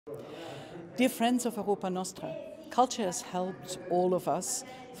Dear friends of Europa Nostra, culture has helped all of us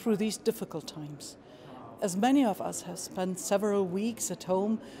through these difficult times. As many of us have spent several weeks at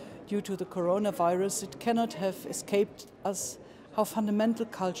home due to the coronavirus, it cannot have escaped us how fundamental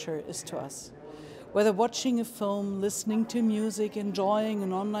culture is to us. Whether watching a film, listening to music, enjoying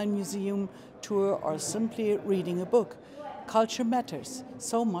an online museum tour, or simply reading a book, culture matters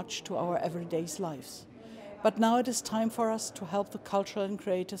so much to our everyday lives. But now it is time for us to help the cultural and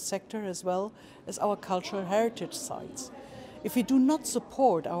creative sector as well as our cultural heritage sites. If we do not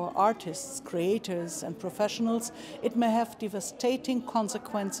support our artists, creators and professionals, it may have devastating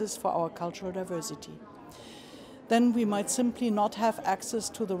consequences for our cultural diversity. Then we might simply not have access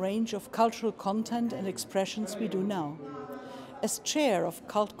to the range of cultural content and expressions we do now. As chair of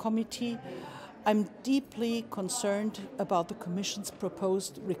Cult Committee, I'm deeply concerned about the Commission's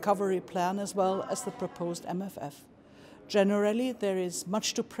proposed recovery plan as well as the proposed MFF. Generally, there is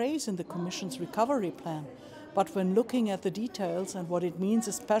much to praise in the Commission's recovery plan, but when looking at the details and what it means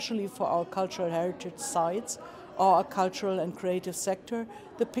especially for our cultural heritage sites or our cultural and creative sector,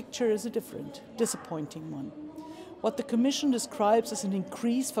 the picture is a different, disappointing one. What the Commission describes as an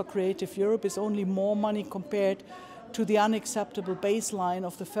increase for Creative Europe is only more money compared to the unacceptable baseline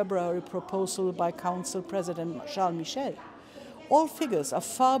of the February proposal by Council President Charles Michel. All figures are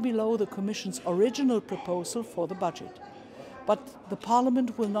far below the Commission's original proposal for the budget. But the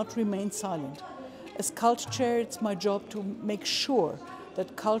Parliament will not remain silent. As Cult Chair, it's my job to make sure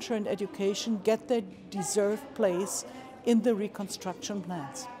that culture and education get their deserved place in the reconstruction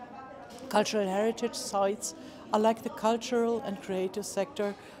plans. Cultural heritage sites are like the cultural and creative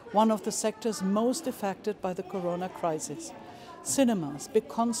sector, one of the sectors most affected by the corona crisis. Cinemas, big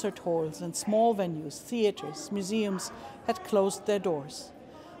concert halls and small venues, theaters, museums had closed their doors.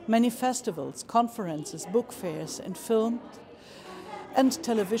 Many festivals, conferences, book fairs and film and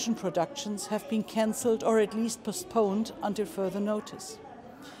television productions have been cancelled or at least postponed until further notice.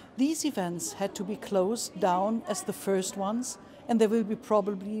 These events had to be closed down as the first ones, and they will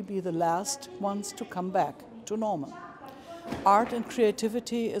probably be the last ones to come back to normal. Art and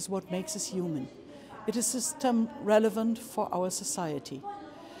creativity is what makes us human. It is a system relevant for our society.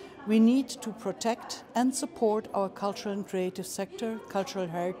 We need to protect and support our cultural and creative sector, cultural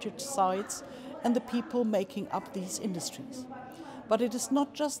heritage sites, and the people making up these industries. But it is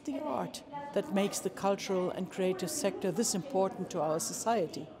not just the art that makes the cultural and creative sector this important to our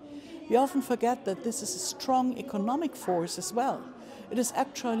society. We often forget that this is a strong economic force as well. It is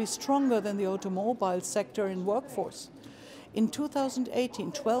actually stronger than the automobile sector and workforce. In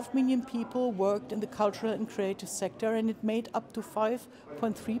 2018, 12 million people worked in the cultural and creative sector, and it made up to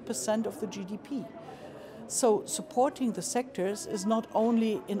 5.3% of the GDP. So supporting the sectors is not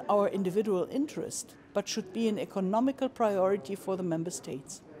only in our individual interest, but should be an economical priority for the member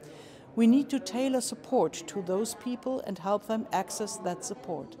states. We need to tailor support to those people and help them access that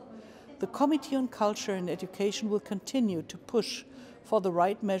support. The Committee on Culture and Education will continue to push for the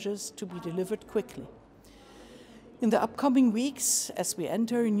right measures to be delivered quickly. In the upcoming weeks, as we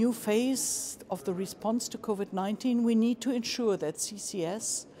enter a new phase of the response to COVID-19, we need to ensure that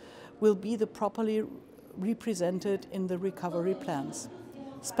CCS will be properly represented in the recovery plans.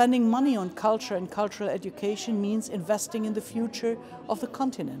 Spending money on culture and cultural education means investing in the future of the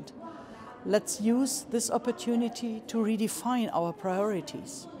continent. Let's use this opportunity to redefine our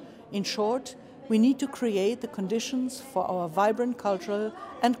priorities. In short, we need to create the conditions for our vibrant cultural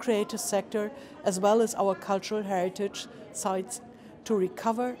and creative sector, as well as our cultural heritage sites, to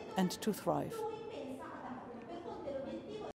recover and to thrive.